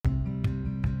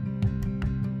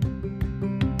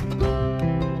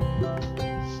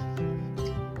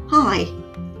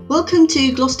Welcome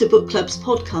to Gloucester Book Club's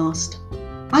podcast.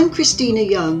 I'm Christina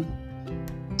Young.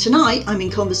 Tonight I'm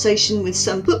in conversation with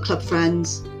some book club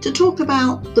friends to talk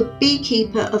about The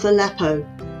Beekeeper of Aleppo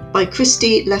by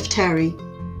Christy Lefteri.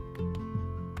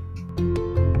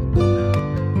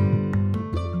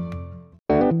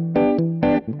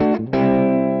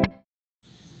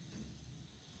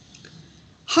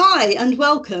 Hi and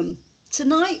welcome.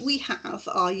 Tonight we have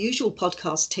our usual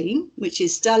podcast team, which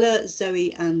is Stella,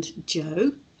 Zoe and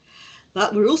Joe.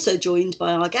 But we're also joined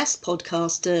by our guest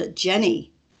podcaster,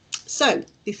 Jenny. So,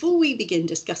 before we begin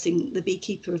discussing The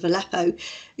Beekeeper of Aleppo,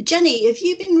 Jenny, have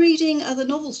you been reading other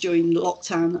novels during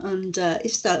lockdown? And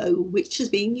if so, which has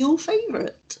been your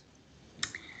favourite?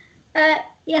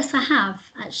 Yes, I have,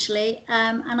 actually.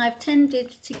 And I've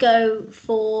tended to go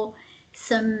for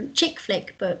some chick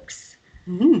flick books.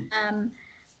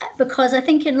 Because I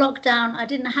think in lockdown I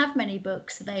didn't have many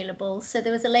books available, so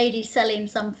there was a lady selling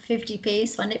some 50p,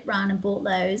 so I nipped round and bought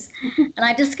those. And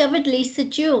I discovered Lisa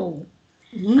Jewell,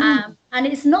 and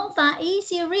it's not that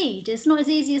easy a read. It's not as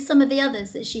easy as some of the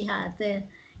others that she had, the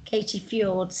Katie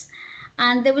Fjords.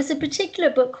 And there was a particular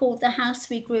book called The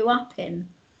House We Grew Up In.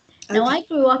 Now, I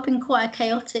grew up in quite a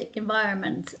chaotic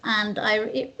environment, and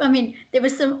I mean, there were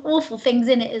some awful things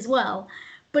in it as well.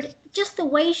 But just the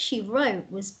way she wrote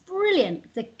was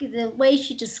brilliant, the way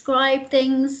she described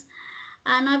things.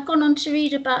 And I've gone on to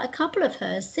read about a couple of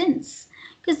hers since.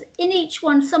 Because in each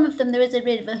one, some of them, there is a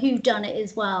bit of a whodunit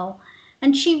as well.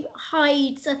 And she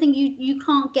hides, I think you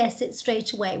can't guess it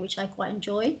straight away, which I quite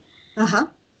enjoy.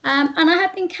 And I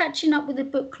have been catching up with the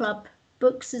book club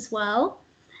books as well.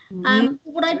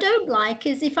 What I don't like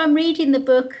is if I'm reading the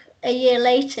book a year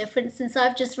later, for instance,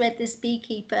 I've just read This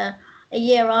Beekeeper a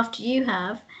year after you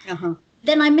have,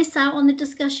 then I miss out on the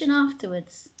discussion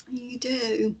afterwards. You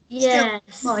do? Yes.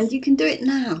 Still, mind, you can do it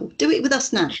now. Do it with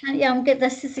us now. Yeah, I'm good.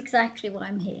 This is exactly why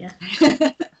I'm here.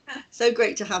 So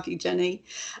great to have you, Jenny.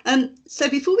 So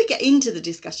before we get into the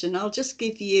discussion, I'll just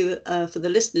give you, for the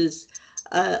listeners,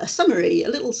 a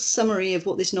little summary of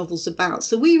what this novel's about.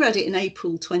 So we read it in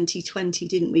April 2020,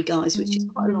 didn't we, guys? Which is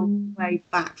quite a long way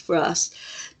back for us.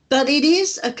 But it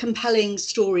is a compelling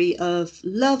story of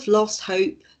love, loss,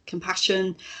 hope,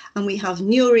 compassion. And we have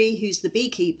Nuri, who's the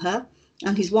beekeeper,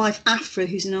 and his wife Afra,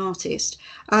 who's an artist.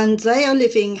 And they are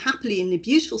living happily in the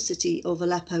beautiful city of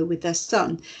Aleppo with their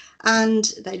son.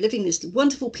 And they're living this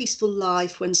wonderful, peaceful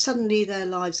life when suddenly their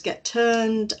lives get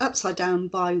turned upside down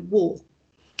by war.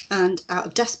 And out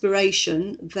of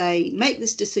desperation, they make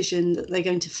this decision that they're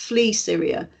going to flee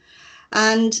Syria.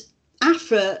 And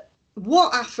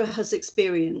what Afra has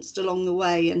experienced along the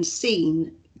way and seen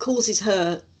causes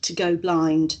her to go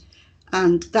blind.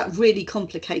 And that really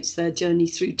complicates their journey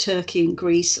through Turkey and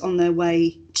Greece on their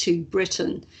way to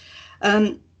Britain.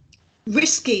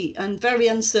 Risky and very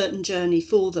uncertain journey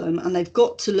for them. And they've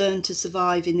got to learn to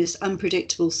survive in this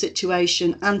unpredictable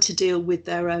situation and to deal with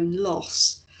their own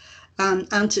loss.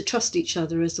 And to trust each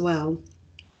other as well.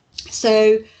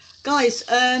 So, guys,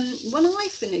 when I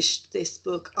finished this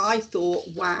book, I thought,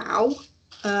 wow,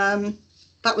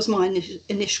 that was my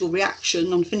initial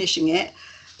reaction on finishing it.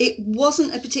 It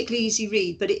wasn't a particularly easy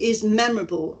read, but it is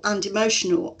memorable and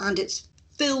emotional, and it's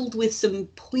filled with some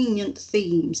poignant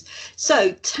themes.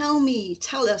 So tell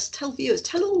viewers,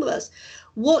 tell all of us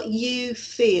what you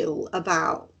feel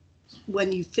about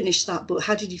when you finished that book.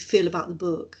 How did you feel about the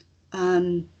book?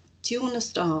 Do you want to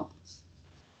start?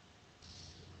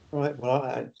 Right.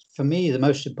 Well, for me, the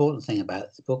most important thing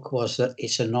about the book was that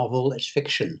it's a novel, it's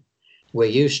fiction. We're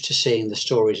used to seeing the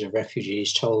stories of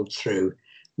refugees told through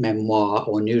memoir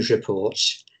or news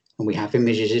reports, and we have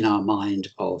images in our mind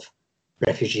of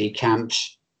refugee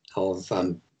camps, of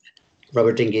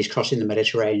rubber dinghies crossing the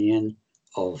Mediterranean,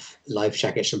 of life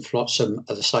jackets and flotsam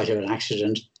at the site of an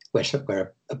accident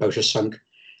where a boat has sunk.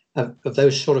 Of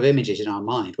those sort of images in our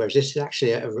mind, whereas this is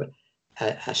actually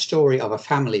a story of a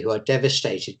family who are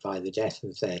devastated by the death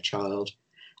of their child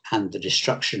and the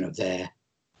destruction of their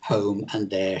home and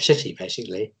their city,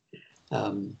 basically,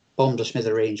 bombed to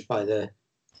smithereens by the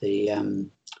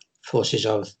forces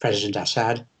of President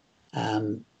Assad,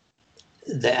 and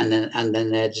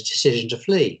then their decision to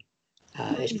flee.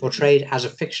 It's portrayed as a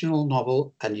fictional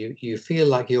novel, and you feel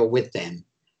like you're with them.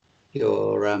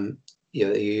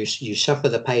 You suffer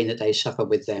the pain that they suffer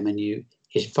with them, and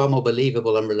it's far more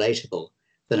believable and relatable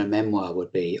than a memoir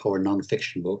would be or a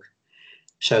non-fiction book.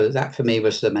 So that for me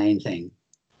was the main thing.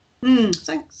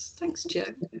 Thanks, Joe.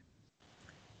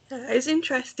 It's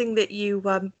interesting that you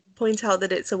point out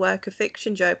that it's a work of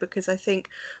fiction, Joe, because I think,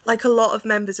 like a lot of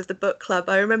members of the book club,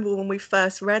 I remember when we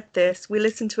first read this, we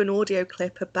listened to an audio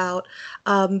clip about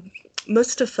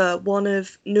Mustafa, one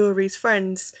of Nuri's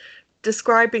friends,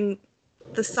 describing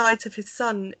the sight of his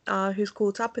son who's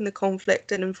caught up in the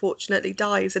conflict and unfortunately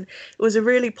dies. And it was a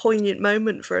really poignant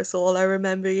moment for us all. I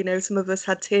remember, some of us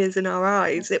had tears in our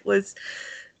eyes. It was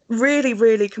really,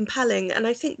 really compelling. And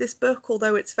I think this book,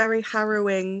 although it's very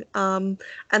harrowing, and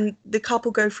the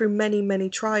couple go through many, many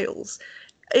trials,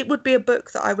 it would be a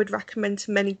book that I would recommend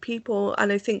to many people,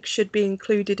 and I think should be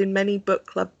included in many book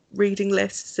club reading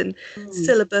lists and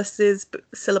syllabuses,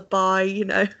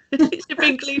 syllabi, it should be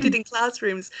included in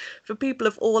classrooms for people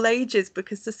of all ages,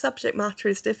 because the subject matter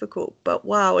is difficult, but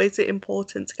wow, is it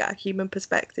important to get a human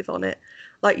perspective on it.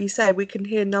 Like you say, we can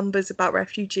hear numbers about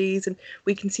refugees and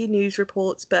we can see news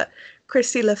reports, but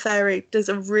Christy LaFerry does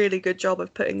a really good job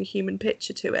of putting a human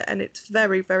picture to it, and it's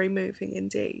very, very moving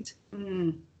indeed.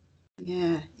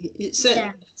 Yeah, it's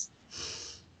certainly.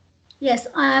 Yes,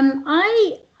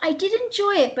 I did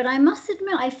enjoy it, but I must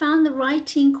admit I found the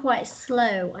writing quite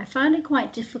slow. I found it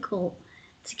quite difficult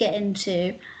to get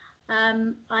into.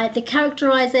 The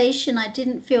characterization, I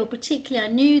didn't feel particularly,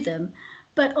 I knew them,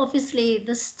 but obviously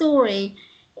the story,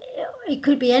 it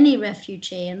could be any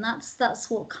refugee, and that's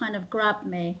what kind of grabbed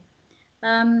me.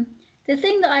 The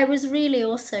thing that I was really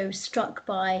also struck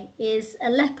by is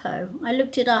Aleppo. I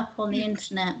looked it up on the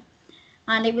internet,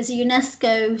 and it was a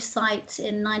UNESCO site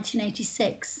in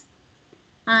 1986.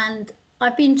 And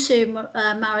I've been to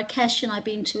Marrakesh and I've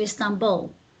been to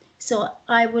Istanbul. So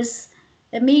I was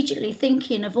immediately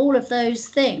thinking of all of those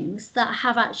things that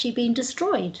have actually been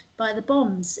destroyed by the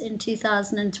bombs in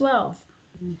 2012.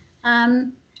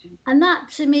 And that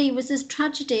to me was this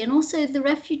tragedy. And also the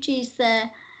refugees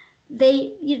there,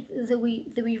 that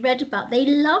we read about, they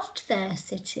loved their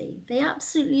city. They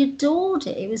absolutely adored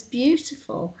it. It was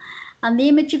beautiful. And the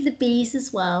image of the bees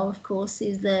as well, of course,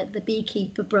 is the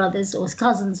beekeeper brothers, or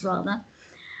cousins rather.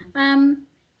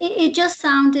 It just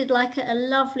sounded like a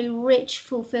lovely, rich,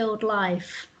 fulfilled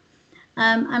life.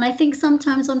 And I think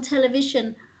sometimes on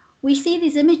television, we see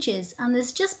these images and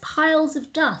there's just piles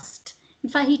of dust. In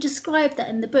fact, he described that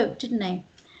in the book, didn't he?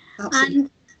 Absolutely.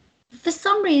 And for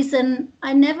some reason,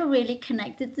 I never really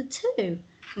connected the two.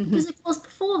 Because, of course,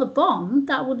 before the bomb,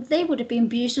 they would have been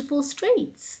beautiful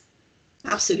streets.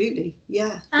 Absolutely,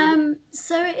 yeah.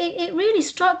 So it really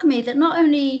struck me that not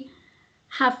only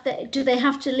do they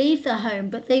have to leave their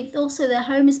home, but their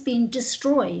home has been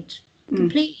destroyed,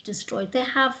 completely destroyed. They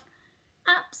have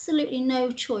absolutely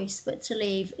no choice but to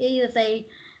leave. Either they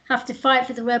have to fight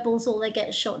for the rebels or they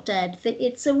get shot dead.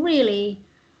 It's a really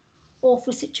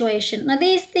awful situation. Now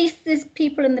these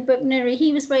people in the book, Nuri,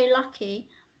 he was very lucky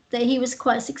that he was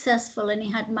quite successful and he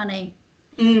had money.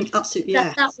 Absolutely,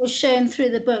 yeah. That was shown through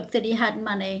the book, that he had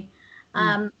money,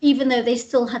 even though they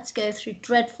still had to go through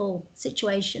dreadful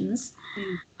situations.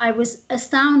 I was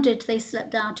astounded they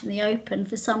slept out in the open.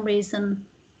 For some reason,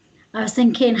 I was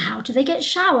thinking, how do they get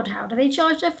showered? How do they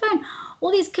charge their phone?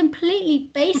 All these completely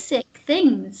basic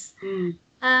things.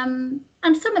 And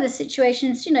some of the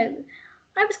situations,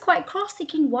 I was quite cross,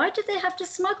 thinking, why do they have to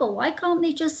smuggle? Why can't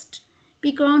they just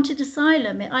be granted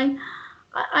asylum?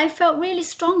 I felt really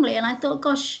strongly, and I thought,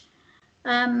 gosh,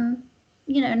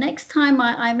 next time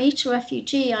I meet a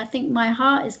refugee, I think my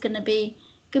heart is going to be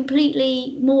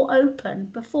completely more open.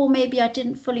 Before, maybe I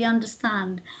didn't fully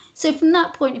understand. So from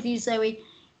that point of view, Zoe,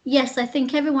 yes, I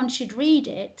think everyone should read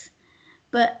it.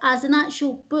 But as an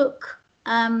actual book,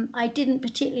 I didn't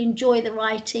particularly enjoy the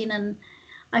writing, and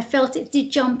I felt it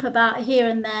did jump about here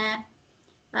and there.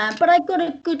 But I got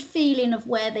a good feeling of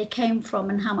where they came from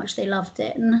and how much they loved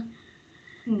it. And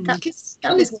it's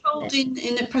told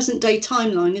in a present day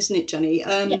timeline, isn't it, Jenny?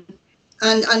 Yeah.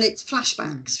 And it's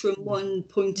flashbacks from one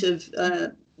point of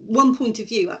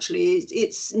view. Actually,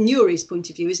 it's Nuri's point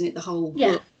of view, isn't it? The whole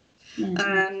book.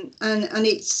 And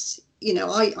it's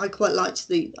I quite liked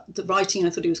the writing. I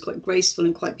thought it was quite graceful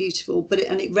and quite beautiful. But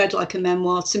it read like a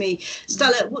memoir to me.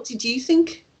 Stella, what did you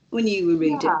think when you were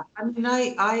reading? I mean,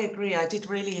 I agree. I did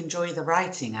really enjoy the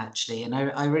writing, actually, and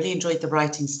I really enjoyed the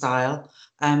writing style.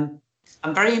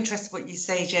 I'm very interested what you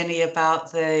say, Jenny,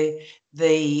 about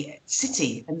the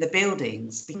city and the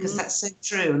buildings, because that's so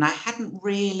true. And I hadn't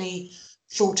really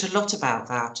thought a lot about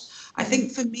that. I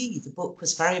think for me, the book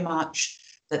was very much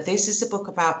that this is a book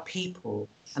about people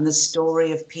and the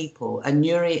story of people. And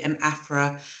Nuri and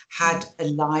Afra had a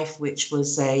life which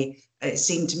was it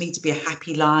seemed to me to be a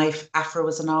happy life. Afra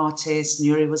was an artist,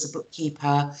 Nuri was a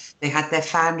bookkeeper. They had their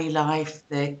family life.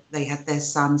 They had their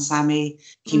son, Sammy,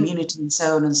 community, and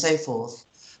so on and so forth.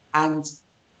 And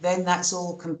then that's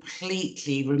all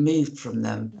completely removed from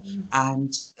them.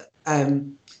 And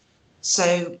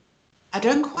so I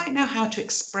don't quite know how to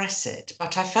express it,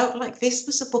 but I felt like this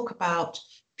was a book about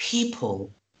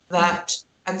people that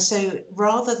And so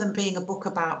rather than being a book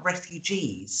about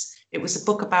refugees, it was a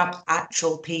book about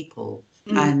actual people.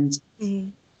 And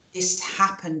this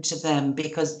happened to them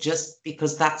because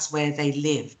that's where they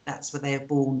lived, that's where they were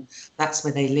born, that's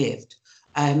where they lived.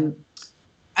 And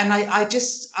I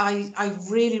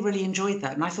really, really enjoyed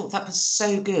that. And I thought that was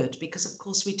so good because, of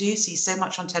course, we do see so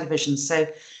much on television. So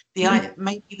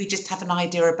maybe we just have an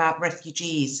idea about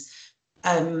refugees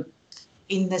in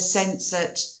the sense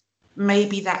that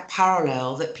maybe that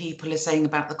parallel that people are saying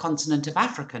about the continent of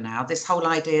Africa now, this whole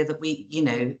idea that we,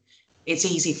 it's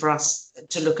easy for us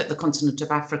to look at the continent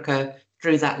of Africa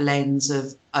through that lens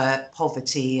of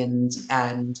poverty and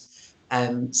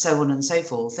so on and so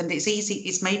forth. And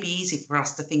it's maybe easy for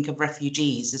us to think of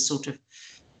refugees as sort of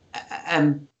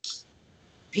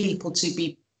people to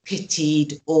be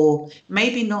pitied, or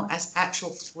maybe not as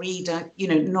actual freedom,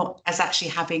 not as actually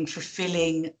having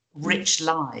fulfilling, rich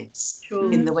lives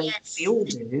in the way we all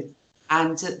do,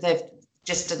 and they've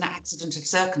just an accident of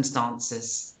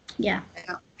circumstances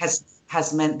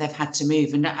has meant they've had to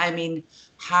move. And I mean,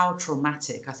 how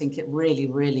traumatic. I think it really,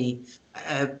 really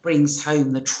brings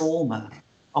home the trauma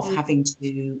of having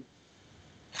to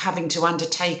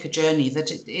undertake a journey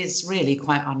that is really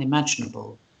quite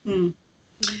unimaginable.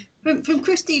 From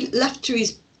Christy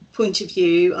Laftery's point of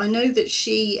view, I know that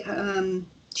she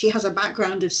has a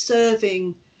background of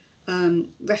serving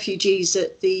refugees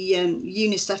at the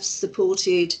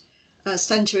UNICEF-supported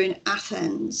centre in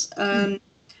Athens.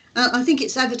 I think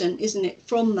it's evident, isn't it,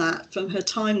 from her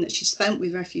time that she spent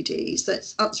with refugees,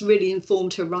 that's really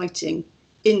informed her writing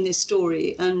in this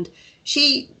story. And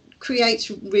she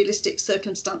creates realistic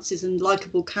circumstances and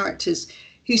likeable characters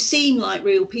who seem like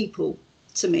real people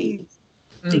to me.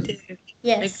 They do.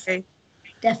 Yes,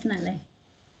 definitely.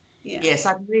 Yeah. Yes,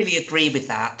 I really agree with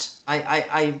that.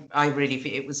 I really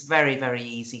feel it was very, very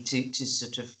easy to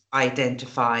sort of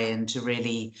identify and to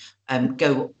really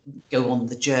go on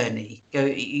the journey,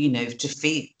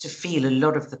 to feel a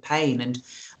lot of the pain, and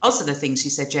also the things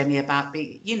you said, Jenny, about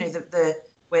the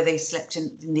where they slept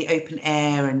in the open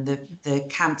air and the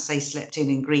camps they slept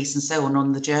in Greece and so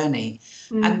on the journey,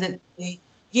 and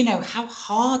how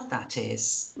hard that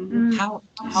is, how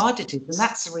hard it is, and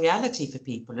that's the reality for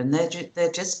people, and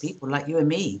they're just people like you and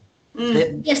me.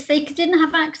 Yes, they didn't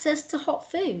have access to hot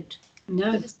food.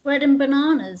 No, it was bread and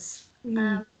bananas.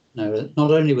 No,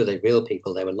 not only were they real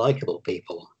people, they were likable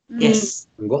people. Yes,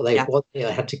 and what they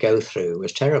had to go through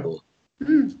was terrible.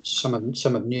 Some of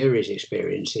Nuri's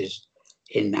experiences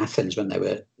in Athens when they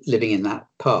were living in that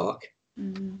park,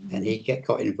 and he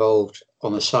got involved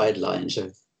on the sidelines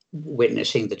of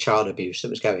witnessing the child abuse that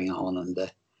was going on and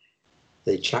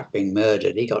the chap being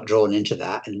murdered. He got drawn into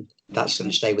that, and that's going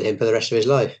to stay with him for the rest of his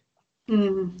life.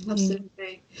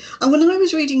 Absolutely. And when I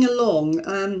was reading along,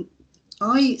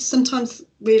 I sometimes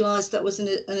realised that was in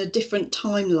a different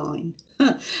timeline.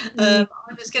 I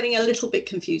was getting a little bit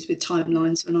confused with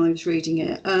timelines when I was reading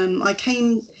it. I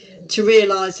came to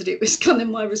realise that it was kind of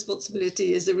my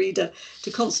responsibility as a reader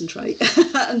to concentrate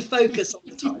and focus on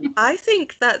the time. I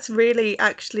think that's really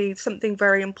actually something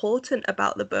very important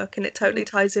about the book, and it totally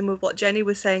ties in with what Jenny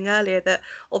was saying earlier, that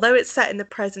although it's set in the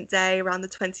present day around the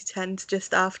 2010s,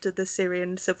 just after the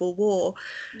Syrian civil war,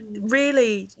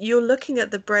 really you're looking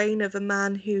at the brain of a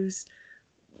man who's,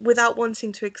 without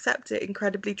wanting to accept it,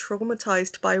 incredibly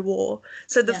traumatized by war.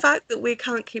 So the fact that we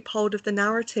can't keep hold of the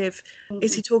narrative,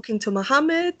 is he talking to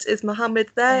Muhammad? Is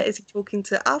Muhammad there? Is he talking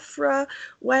to Afra?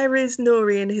 Where is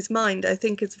Nuri in his mind? I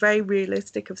think it's very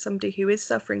realistic of somebody who is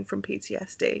suffering from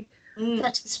PTSD.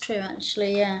 That is true,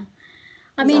 actually, yeah.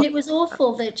 I mean, it was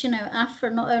awful that,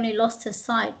 Afra not only lost her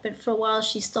sight, but for a while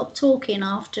she stopped talking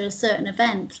after a certain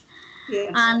event.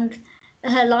 Yes. And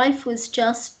her life was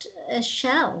just a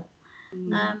shell.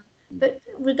 But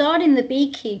regarding the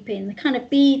beekeeping,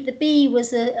 the bee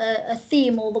was a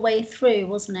theme all the way through,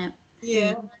 wasn't it?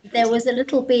 Yeah. There was a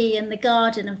little bee in the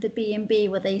garden of the B&B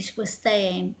where they were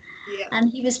staying, and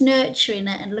he was nurturing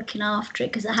it and looking after it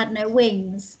because it had no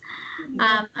wings.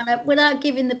 Without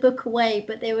giving the book away,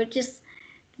 but they were just,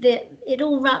 it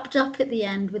all wrapped up at the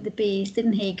end with the bees,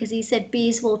 didn't he? Because he said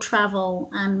bees will travel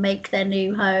and make their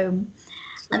new home.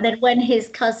 And then when his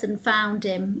cousin found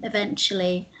him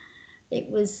eventually, it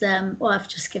was, I've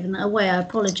just given that away, I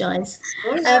apologise.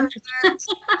 But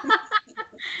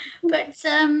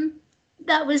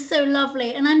that was so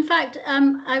lovely. And in fact,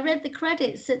 I read the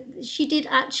credits that she did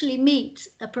actually meet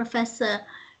a professor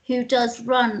who does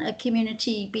run a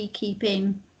community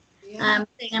beekeeping thing. And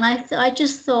I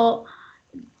just thought,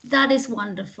 that is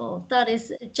wonderful. That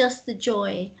is just the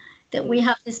joy that we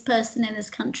have this person in this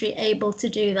country able to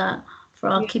do that for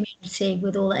our community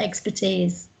with all the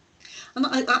expertise. And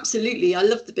absolutely, I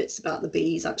love the bits about the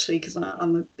bees, actually, because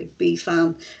I'm a big bee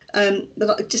fan.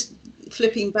 But just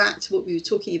flipping back to what we were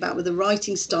talking about with the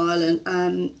writing style,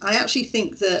 and I actually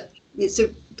think that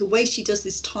the way she does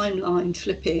this timeline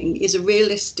flipping is a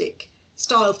realistic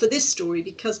style for this story,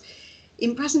 because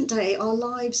in present day, our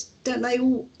lives, don't they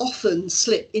all often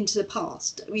slip into the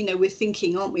past? You know, we're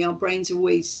thinking, aren't we? Our brains are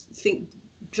always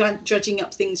dredging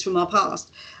up things from our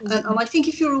past. And I think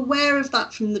if you're aware of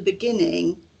that from the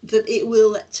beginning, that it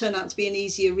will turn out to be an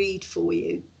easier read for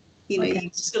you. You know,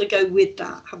 you've just got to go with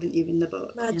that, haven't you, in the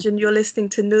book? Imagine you're listening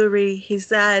to Nuri, he's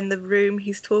there in the room,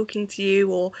 he's talking to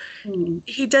you, or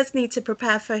he does need to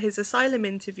prepare for his asylum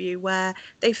interview where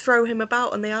they throw him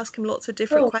about and they ask him lots of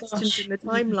different questions in the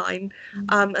timeline.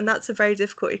 And that's a very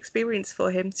difficult experience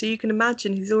for him. So you can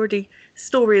imagine his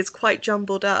story is quite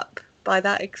jumbled up by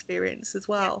that experience as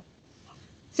well.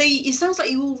 So it sounds like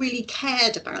you all really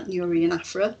cared about Nuri and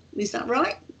Afra. Is that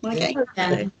right? Okay.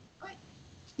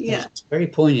 Yeah. It's very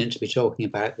poignant to be talking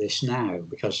about this now,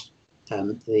 because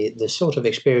the sort of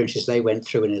experiences they went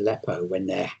through in Aleppo when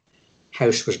their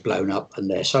house was blown up and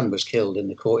their son was killed in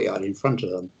the courtyard in front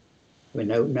of them. I mean,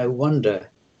 no wonder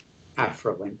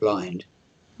Afra went blind.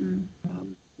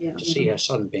 To see her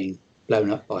son being blown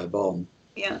up by a bomb.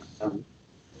 Yeah.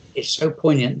 It's so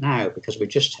poignant now because we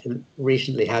just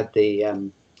recently had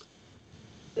the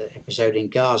episode in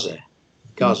Gaza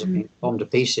being bombed to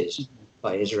pieces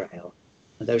by Israel.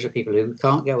 And those are people who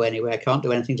can't go anywhere, can't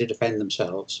do anything to defend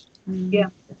themselves. Yeah.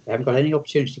 They haven't got any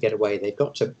opportunity to get away. They've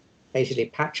got to basically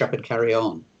patch up and carry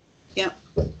on. Yeah.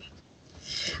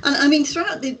 And I mean,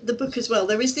 throughout the book as well,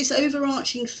 there is this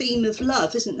overarching theme of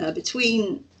love, isn't there,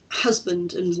 between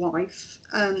husband and wife,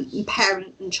 and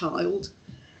parent and child,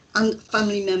 and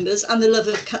family members, and the love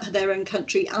of their own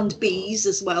country, and bees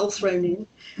as well thrown in.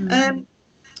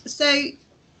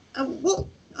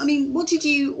 What did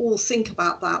you all think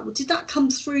about that? Did that come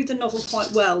through the novel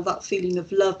quite well, that feeling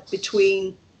of love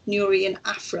between Nuri and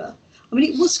Afra? I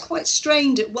mean, it was quite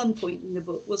strained at one point in the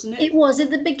book, wasn't it? It was. At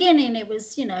the beginning, it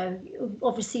was,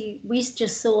 obviously we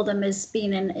just saw them as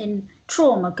being in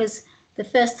trauma, because the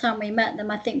first time we met them,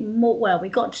 I think we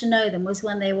got to know them was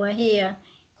when they were here,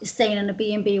 staying in a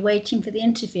B&B waiting for the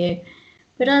interview.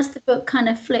 But as the book kind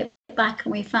of flipped back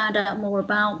and we found out more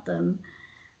about them,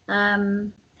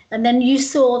 and then you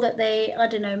saw that they, I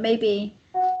don't know, maybe,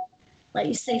 like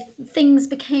you say, things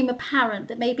became apparent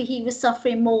that maybe he was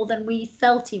suffering more than we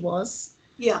felt he was.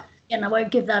 Yeah. And I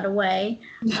won't give that away.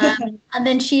 And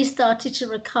then she started to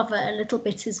recover a little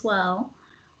bit as well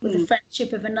with the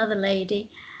friendship of another lady.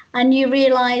 And you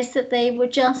realise that they were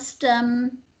just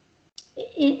in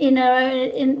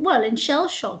shell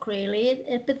shock,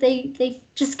 really. But they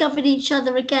discovered each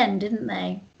other again, didn't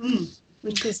they?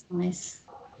 Which was nice.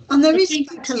 And there is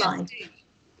to life.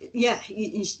 Yeah,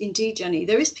 indeed, Jenny.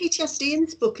 There is PTSD in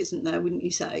this book, isn't there, wouldn't you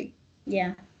say?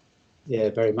 Yeah. Yeah,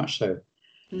 very much so.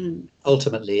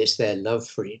 Ultimately, it's their love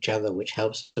for each other which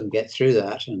helps them get through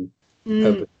that and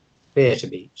appear to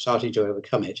be starting to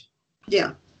overcome it.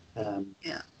 Yeah.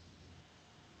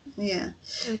 Yeah.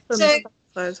 So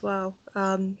as well,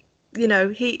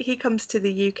 he comes to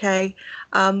the UK,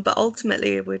 but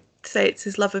ultimately it would say it's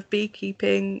his love of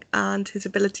beekeeping and his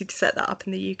ability to set that up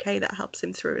in the UK that helps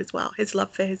him through as well. His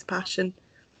love for his passion.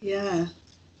 Yeah.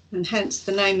 And hence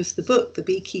the name of the book, The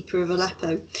Beekeeper of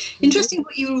Aleppo. Interesting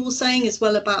what you were all saying as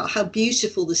well about how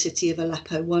beautiful the city of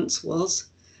Aleppo once was.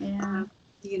 Yeah.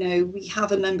 We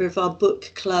have a member of our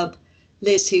book club,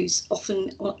 Liz, who's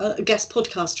often a guest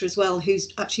podcaster as well,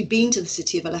 who's actually been to the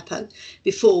city of Aleppo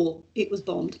before it was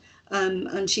bombed.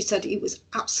 And she said it was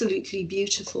absolutely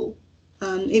beautiful.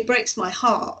 It breaks my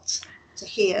heart to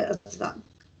hear of that,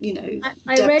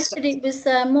 I read that it was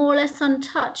more or less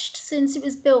untouched. Since it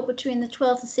was built between the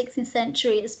 12th and 16th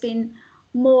century, it's been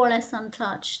more or less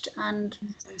untouched. And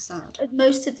so sad.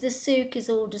 Most of the souk is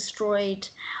all destroyed.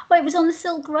 Well, it was on the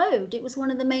Silk Road. It was one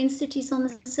of the main cities on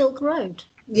the Silk Road.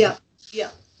 Yeah,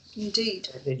 indeed.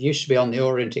 It used to be on the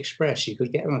Orient Express. You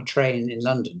could get on a train in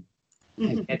London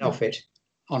and get off it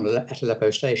at Aleppo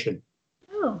station.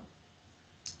 Oh.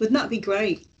 Wouldn't that be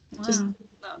great? Wow.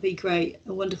 That would be great.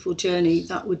 A wonderful journey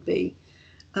that would be.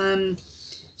 I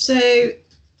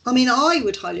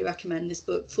would highly recommend this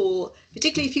book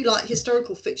particularly if you like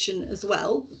historical fiction as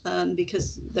well,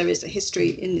 because there is a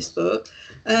history in this book.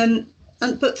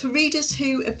 But for readers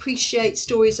who appreciate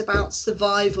stories about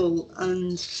survival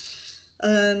and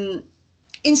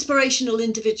inspirational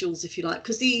individuals, if you like,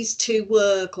 because these two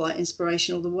were quite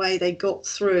inspirational, the way they got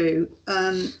through.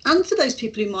 And for those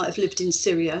people who might have lived in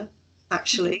Syria,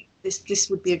 actually, this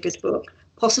would be a good book,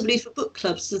 possibly for book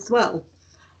clubs as well.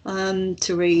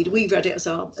 to read. We read it as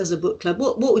a book club.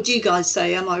 What would you guys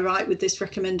say? Am I right with this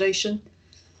recommendation?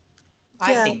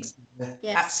 I Yeah. think so.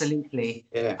 Yes. Absolutely.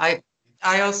 Yeah.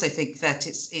 I also think that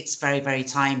it's very, very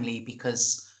timely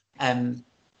because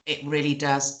it really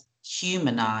does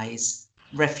humanize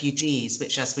refugees,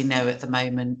 which, as we know at the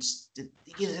moment,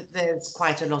 there's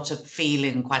quite a lot of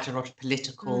feeling, quite a lot of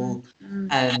political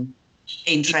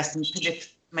interest and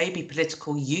maybe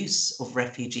political use of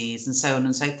refugees and so on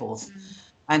and so forth.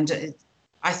 And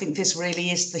I think this really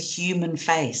is the human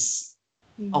face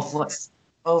of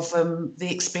the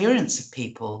experience of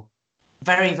people,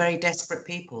 very, very desperate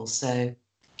people. So,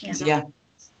 yeah.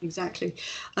 Exactly.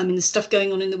 I mean, the stuff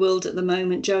going on in the world at the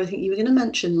moment, Joe, I think you were going to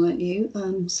mention, weren't you?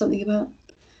 Something about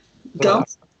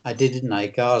Gaza. I did, didn't I?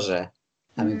 Gaza.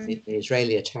 I mean, the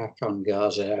Israeli attack on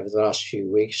Gaza over the last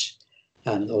few weeks,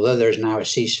 and although there is now a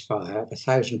ceasefire,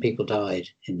 1,000 people died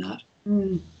in that.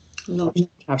 A lot.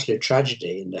 Absolute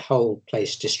tragedy, and the whole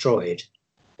place destroyed,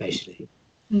 basically.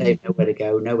 They've nowhere to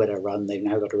go, nowhere to run. They've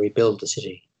now got to rebuild the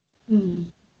city.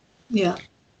 Yeah.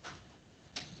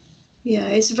 Yeah,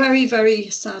 it's a very, very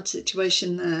sad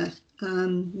situation there.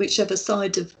 Whichever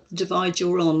side of the divide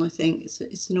you're on, I think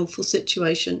it's an awful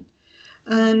situation.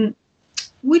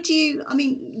 Would you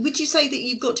say that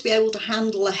you've got to be able to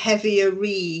handle a heavier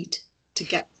read to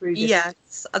get through this?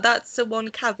 Yes, that's the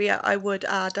one caveat I would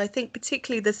add. I think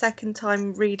particularly the second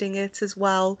time reading it as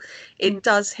well, it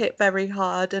does hit very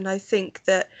hard, and I think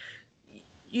that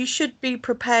you should be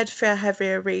prepared for a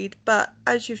heavier read. But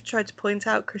as you've tried to point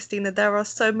out, Christina, there are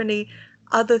so many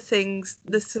other things: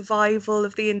 the survival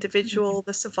of the individual,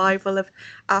 the survival of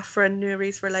Afra and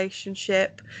Nuri's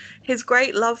relationship, his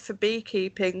great love for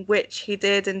beekeeping, which he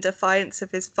did in defiance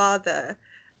of his father.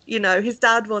 You know, his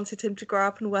dad wanted him to grow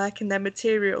up and work in their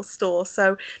material store.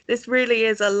 So this really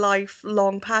is a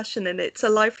lifelong passion, and it's a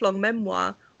lifelong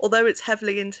memoir, although it's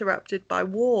heavily interrupted by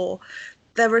war.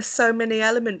 There are so many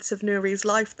elements of Nuri's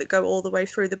life that go all the way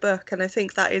through the book, and I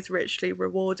think that is richly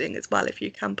rewarding as well if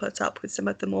you can put up with some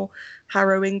of the more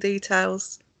harrowing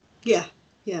details. Yeah.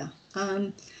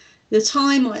 The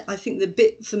time, I think the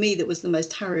bit for me that was the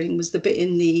most harrowing was the bit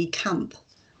in the camp,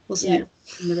 wasn't it?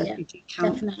 In the refugee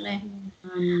camp. Definitely.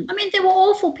 I mean, they were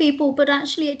awful people, but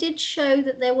actually it did show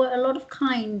that there were a lot of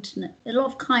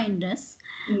kindness.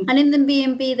 And in the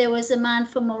B&B, there was a man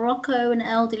from Morocco, an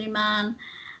elderly man,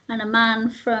 and a man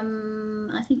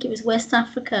from, I think it was West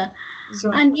Africa.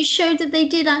 Right. And you showed that they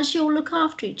did actually all look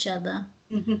after each other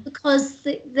because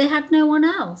they had no one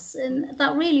else. And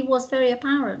that really was very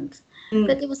apparent.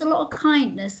 But there was a lot of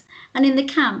kindness. And in the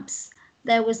camps,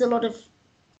 there was a lot of,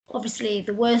 obviously,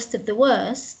 the worst of the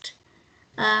worst,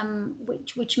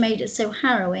 which made it so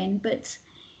harrowing. But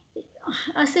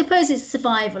I suppose it's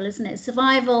survival, isn't it?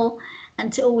 Survival,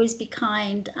 and to always be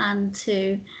kind and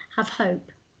to have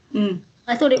hope.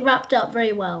 I thought it wrapped up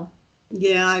very well.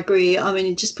 Yeah, I agree. I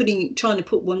mean, just trying to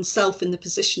put oneself in the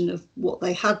position of what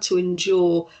they had to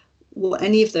endure, what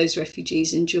any of those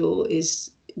refugees endure, is,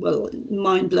 well,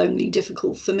 mind-blowingly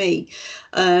difficult for me.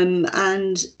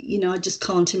 And, you know, I just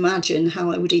can't imagine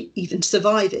how I would even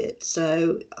survive it.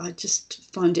 So I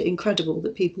just find it incredible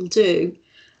that people do.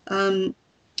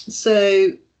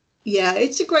 So, yeah,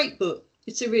 it's a great book.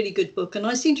 It's a really good book. And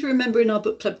I seem to remember in our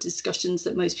book club discussions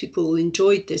that most people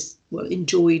enjoyed this. Well,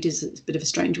 enjoyed is a bit of a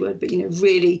strange word, but, you know,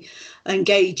 really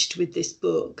engaged with this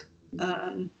book.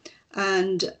 I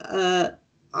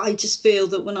just feel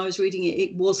that when I was reading it,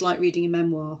 it was like reading a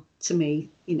memoir to me.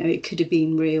 You know, it could have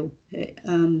been real.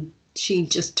 She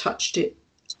just touched it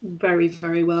very,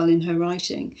 very well in her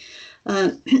writing.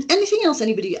 Anything else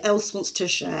anybody else wants to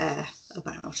share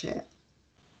about it?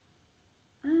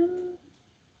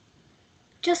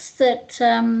 Just that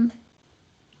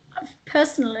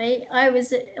personally, I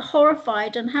was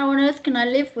horrified, and how on earth can I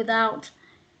live without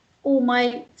all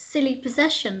my silly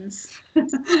possessions?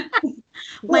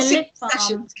 My lip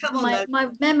balm, my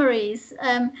memories.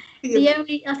 I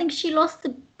think she lost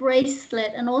the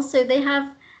bracelet, and also they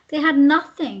had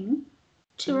nothing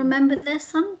to remember their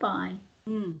son by.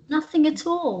 Nothing at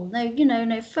all.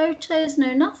 No photos,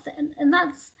 no nothing. And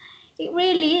that's, it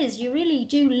really is. You really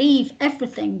do leave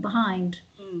everything behind.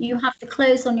 You have the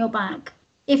clothes on your back,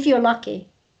 if you're lucky.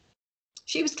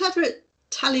 She was clever at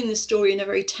telling the story in a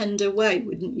very tender way,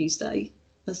 wouldn't you say,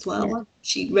 as well? Yeah.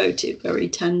 She wrote it very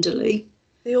tenderly.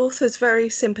 The author's very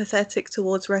sympathetic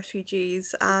towards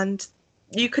refugees, and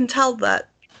you can tell that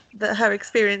that her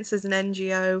experience as an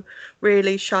NGO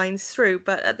really shines through.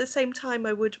 But at the same time,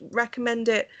 I would recommend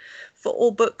it for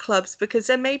all book clubs, because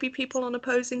there may be people on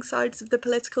opposing sides of the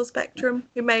political spectrum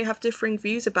who may have differing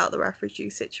views about the refugee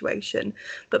situation.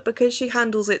 But because she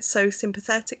handles it so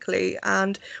sympathetically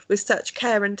and with such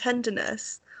care and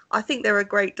tenderness, I think there are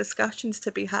great discussions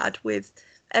to be had with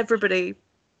everybody,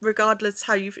 regardless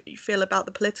how you feel about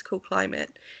the political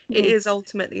climate. It is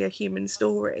ultimately a human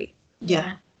story.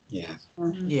 Yeah. Yeah.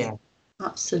 Yeah.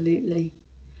 Absolutely.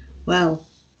 Well,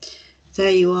 there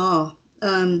you are.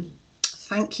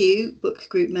 Thank you, book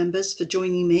group members, for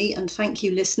joining me, and thank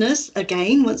you, listeners,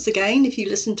 once again, if you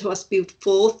listened to us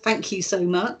before, thank you so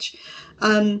much.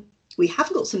 We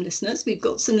have got some listeners. We've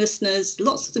got some listeners,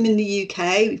 lots of them in the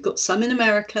UK. We've got some in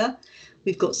America.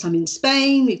 We've got some in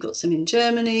Spain. We've got some in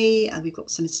Germany, and we've got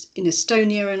some in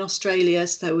Estonia and Australia.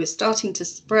 So we're starting to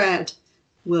spread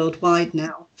worldwide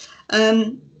now.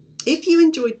 If you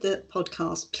enjoyed the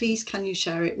podcast, please can you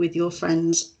share it with your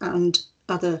friends and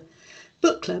other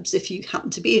book clubs if you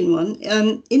happen to be in one.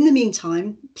 In the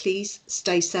meantime, please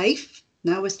stay safe.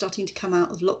 Now we're starting to come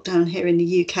out of lockdown here in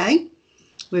the UK.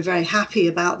 We're very happy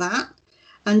about that.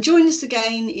 And join us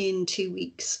again in 2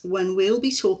 weeks when we'll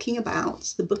be talking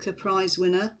about the Booker Prize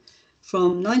winner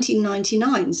from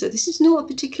 1999. So this is not a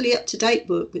particularly up-to-date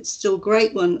book, but still a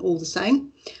great one all the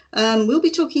same. We'll be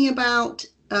talking about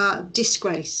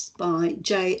Disgrace by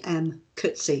J.M.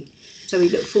 Coetzee. So we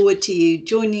look forward to you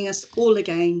joining us all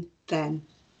again then.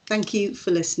 Thank you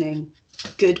for listening.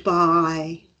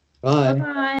 Goodbye. Bye.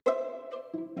 Bye.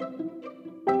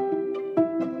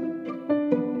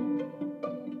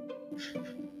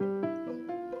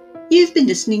 You've been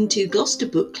listening to Gloucester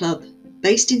Book Club,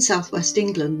 based in South West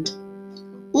England.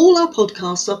 All our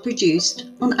podcasts are produced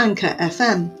on Anchor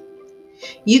FM.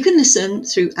 You can listen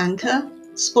through Anchor,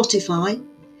 Spotify,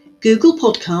 Google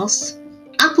Podcasts,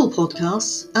 Apple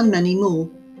Podcasts, and many more.